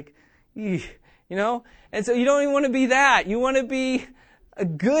even? Like, you know? And so you don't even want to be that. You want to be a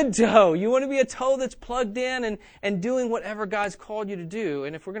good toe. You want to be a toe that's plugged in and doing whatever God's called you to do.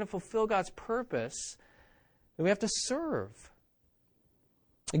 And if we're going to fulfill God's purpose, then we have to serve.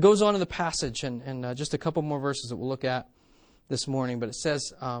 It goes on in the passage, and just a couple more verses that we'll look at this morning. But it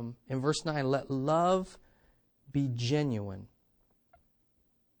says in verse 9, let love be genuine.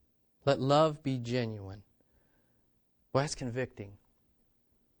 Let love be genuine. Well, that's convicting.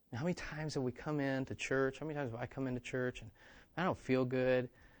 Now, how many times have we come into church? How many times have I come into church and I don't feel good?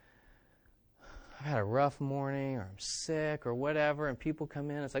 I've had a rough morning, or I'm sick, or whatever, and people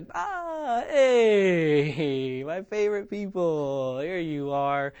come in. It's like, hey, my favorite people. Here you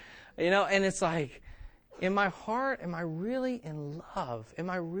are. You know, and it's like, in my heart, am I really in love? Am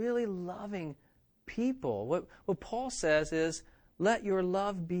I really loving people? What Paul says is, let your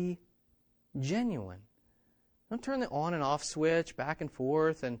love be genuine. Don't turn the on and off switch back and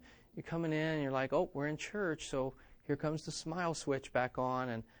forth, and you're coming in and you're like, oh, we're in church, so here comes the smile switch back on,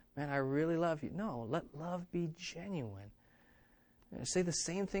 and man, I really love you. No, let love be genuine. Say the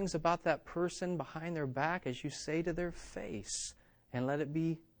same things about that person behind their back as you say to their face, and let it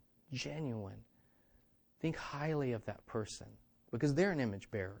be genuine. Think highly of that person because they're an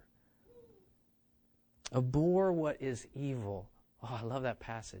image bearer. Abhor what is evil. Oh, I love that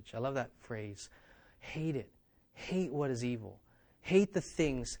passage. I love that phrase. Hate it. Hate what is evil. Hate the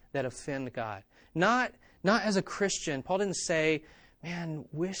things that offend God. Not as a Christian. Paul didn't say, man,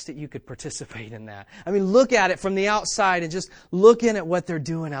 wish that you could participate in that. I mean, look at it from the outside and just look in at what they're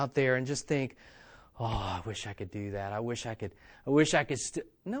doing out there and just think, oh, I wish I could do that. I wish I could.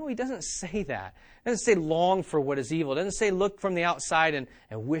 No, he doesn't say that. He doesn't say long for what is evil. He doesn't say look from the outside and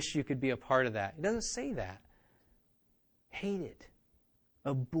wish you could be a part of that. He doesn't say that. Hate it.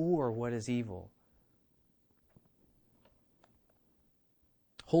 Abhor what is evil.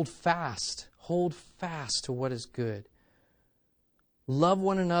 Hold fast to what is good. Love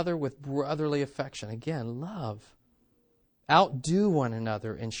one another with brotherly affection. Again, love. Outdo one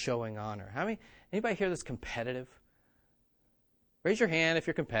another in showing honor. Anybody here that's competitive? Raise your hand if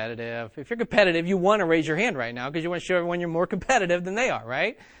you're competitive. If you're competitive, you want to raise your hand right now because you want to show everyone you're more competitive than they are,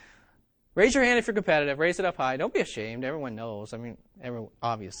 right? Raise your hand if you're competitive. Raise it up high. Don't be ashamed. Everyone knows. I mean,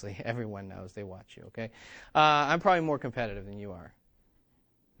 obviously, everyone knows. They watch you, okay? I'm probably more competitive than you are.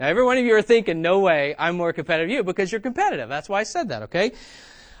 Now, every one of you are thinking, no way, I'm more competitive than you because you're competitive. That's why I said that, okay?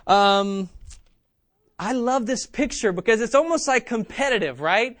 I love this picture because it's almost like competitive,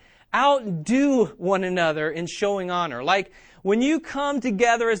 right? Outdo one another in showing honor. Like when you come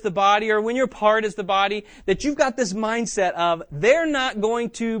together as the body or when you're part as the body, that you've got this mindset of they're not going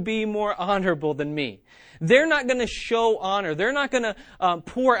to be more honorable than me. They're not going to show honor. They're not going to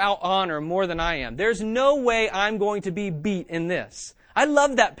pour out honor more than I am. There's no way I'm going to be beat in this. I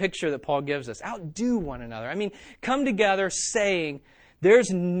love that picture that Paul gives us. Outdo one another. I mean, come together saying,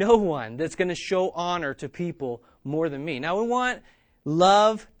 there's no one that's going to show honor to people more than me. Now, we want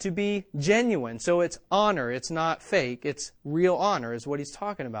love to be genuine. So it's honor. It's not fake. It's real honor is what he's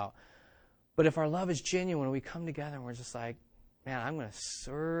talking about. But if our love is genuine, we come together and we're just like, man, I'm going to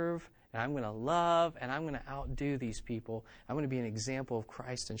serve and I'm going to love and I'm going to outdo these people. I'm going to be an example of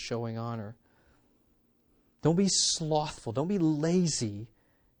Christ in showing honor. Don't be slothful. Don't be lazy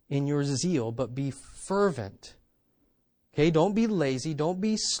in your zeal, but be fervent. Okay, don't be lazy. Don't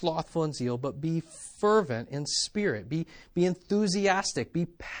be slothful in zeal, but be fervent in spirit. Be enthusiastic. Be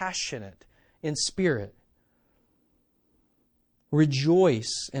passionate in spirit.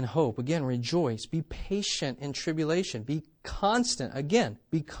 Rejoice in hope. Again, rejoice. Be patient in tribulation. Be constant. Again,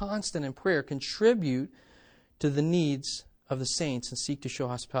 be constant in prayer. Contribute to the needs of the saints and seek to show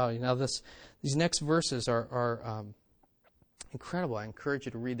hospitality. Now, these next verses are incredible. I encourage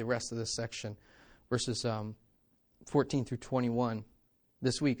you to read the rest of this section, verses 14 through 21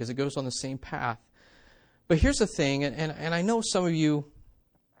 this week, as it goes on the same path. But here's the thing, and I know some of you,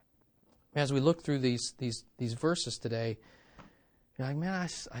 as we look through these verses today, you're like, man,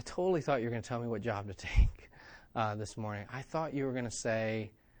 I totally thought you were going to tell me what job to take this morning. I thought you were going to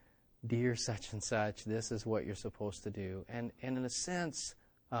say, dear such and such, this is what you're supposed to do. And in a sense,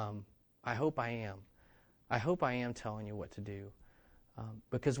 I hope I am. I hope I am telling you what to do.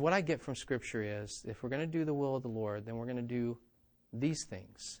 Because what I get from Scripture is, if we're going to do the will of the Lord, then we're going to do these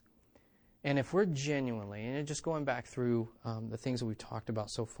things. And if we're genuinely, and just going back through the things that we've talked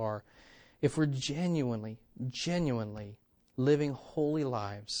about so far, if we're genuinely living holy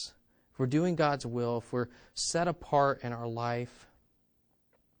lives, if we're doing God's will, if we're set apart in our life,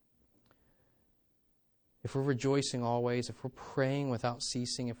 if we're rejoicing always, if we're praying without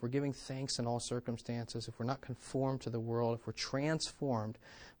ceasing, if we're giving thanks in all circumstances, if we're not conformed to the world, if we're transformed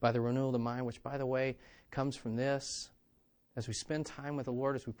by the renewal of the mind, which, by the way, comes from this, as we spend time with the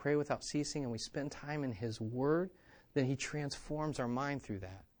Lord, as we pray without ceasing, and we spend time in His Word, then He transforms our mind through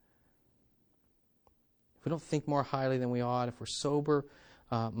that. If we don't think more highly than we ought, if we're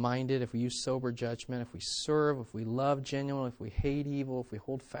sober-minded, if we use sober judgment, if we serve, if we love genuinely, if we hate evil, if we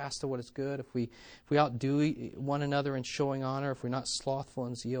hold fast to what is good, if we outdo one another in showing honor, if we're not slothful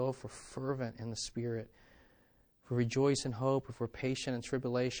in zeal, if we're fervent in the Spirit, if we rejoice in hope, if we're patient in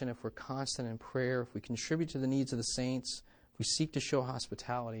tribulation, if we're constant in prayer, if we contribute to the needs of the saints, if we seek to show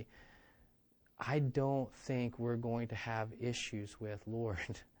hospitality, I don't think we're going to have issues with,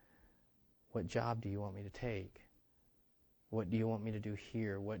 Lord, what job do you want me to take? What do you want me to do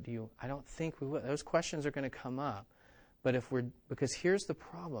here? I don't think we will. Those questions are going to come up. But because here's the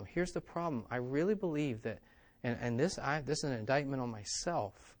problem. I really believe that, and this is an indictment on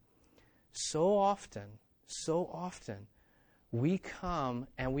myself. So often, we come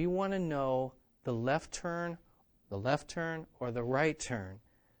and we want to know the left turn, or the right turn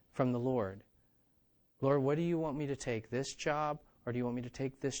from the Lord. Lord, what do you want me to take, this job or do you want me to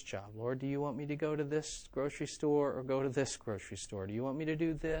take this job? Lord, do you want me to go to this grocery store or go to this grocery store? Do you want me to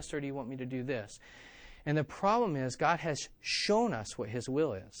do this or do you want me to do this? And the problem is God has shown us what His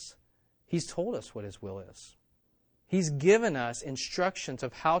will is. He's told us what His will is. He's given us instructions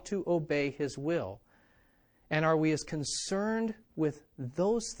of how to obey His will. And are we as concerned with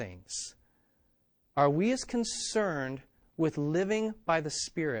those things? Are we as concerned with living by the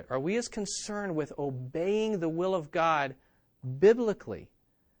Spirit? Are we as concerned with obeying the will of God biblically?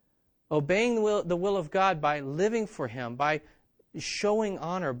 Obeying the will of God by living for Him, by showing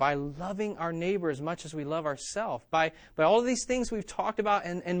honor, by loving our neighbor as much as we love ourselves, by all of these things we've talked about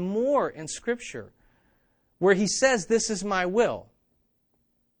and more in Scripture, where He says, this is my will.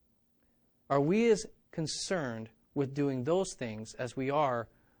 Are we as concerned with doing those things as we are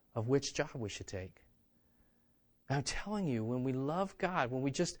of which job we should take? And I'm telling you, when we love God, when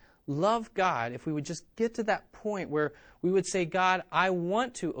we just love God, if we would just get to that point where we would say, God, I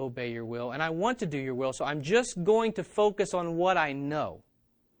want to obey your will and I want to do your will, so I'm just going to focus on what I know.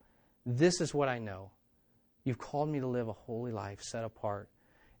 This is what I know. You've called me to live a holy life set apart,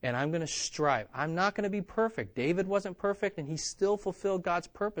 and I'm going to strive. I'm not going to be perfect. David wasn't perfect, and he still fulfilled God's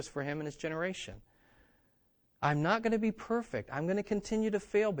purpose for him and his generation. I'm not going to be perfect. I'm going to continue to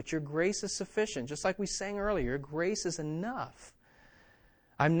fail, but your grace is sufficient. Just like we sang earlier, your grace is enough.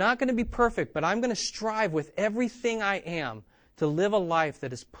 I'm not going to be perfect, but I'm going to strive with everything I am to live a life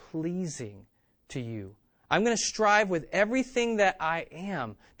that is pleasing to you. I'm going to strive with everything that I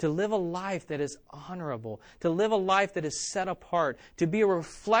am to live a life that is honorable, to live a life that is set apart, to be a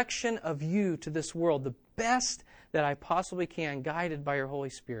reflection of you to this world, the best that I possibly can, guided by your Holy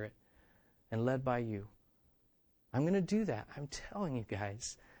Spirit and led by you. I'm going to do that. I'm telling you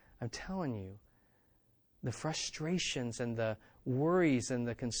guys. I'm telling you. The frustrations and the worries and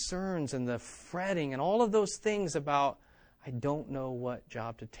the concerns and the fretting and all of those things about, I don't know what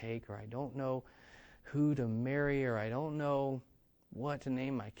job to take, or I don't know who to marry, or I don't know what to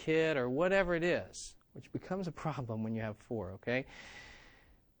name my kid, or whatever it is, which becomes a problem when you have 4, okay?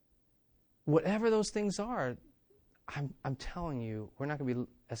 Whatever those things are, I'm telling you, we're not going to be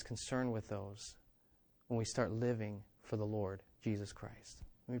as concerned with those when we start living for the Lord Jesus Christ.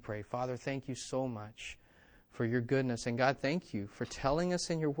 Let me pray. Father, thank you so much for your goodness. And God, thank you for telling us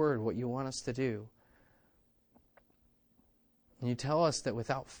in your word what you want us to do. And you tell us that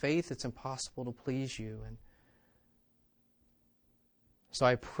without faith it's impossible to please you. And so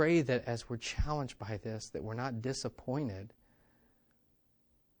I pray that as we're challenged by this, that we're not disappointed.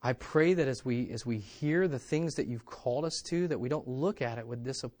 I pray that as we hear the things that you've called us to, that we don't look at it with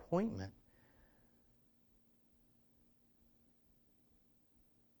disappointment,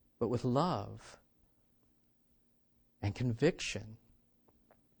 but with love and conviction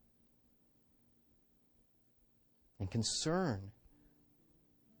and concern.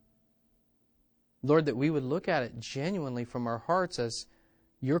 Lord, that we would look at it genuinely from our hearts as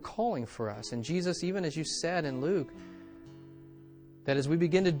you're calling for us. And Jesus, even as you said in Luke, that as we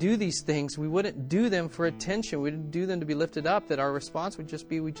begin to do these things, we wouldn't do them for attention. We wouldn't do them to be lifted up. That our response would just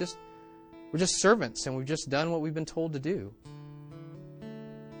be, we're just servants, and we've just done what we've been told to do.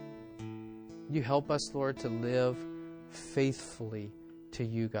 You help us, Lord, to live faithfully to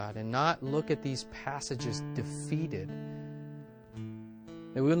you, God, and not look at these passages defeated.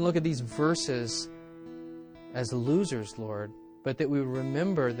 That we wouldn't look at these verses as losers, Lord, but that we would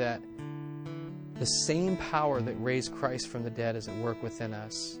remember that the same power that raised Christ from the dead is at work within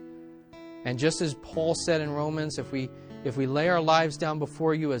us. And just as Paul said in Romans, if we lay our lives down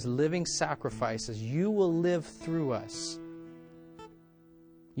before you as living sacrifices, you will live through us.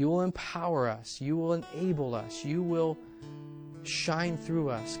 You will empower us. You will enable us. You will shine through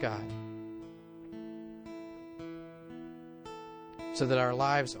us, God, so that our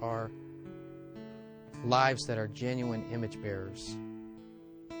lives are lives that are genuine image bearers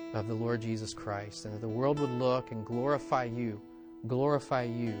of the Lord Jesus Christ, and that the world would look and glorify you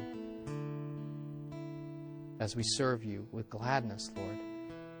as we serve you with gladness, Lord.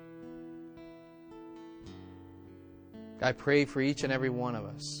 I pray for each and every one of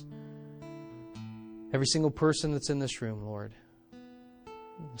us, every single person that's in this room, Lord.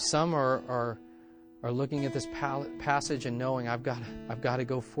 Some are looking at this passage and knowing I've got to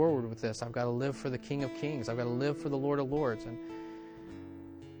go forward with this. I've got to live for the King of Kings. I've got to live for the Lord of Lords.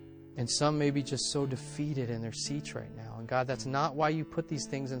 And some may be just so defeated in their seats right now. And God, that's not why you put these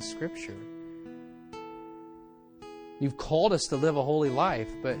things in Scripture. You've called us to live a holy life,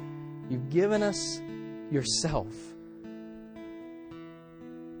 but you've given us yourself.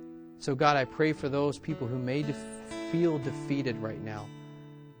 So God, I pray for those people who may feel defeated right now,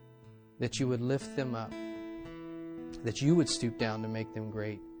 that you would lift them up, that you would stoop down to make them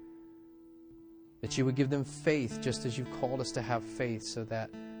great, that you would give them faith just as you've called us to have faith so that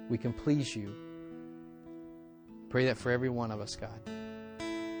we can please you. Pray that for every one of us, God.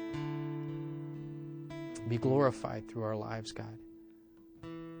 Be glorified through our lives, God.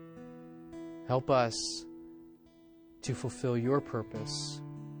 Help us to fulfill your purpose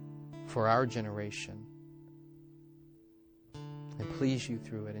for our generation and please you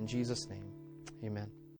through it. In Jesus' name, amen.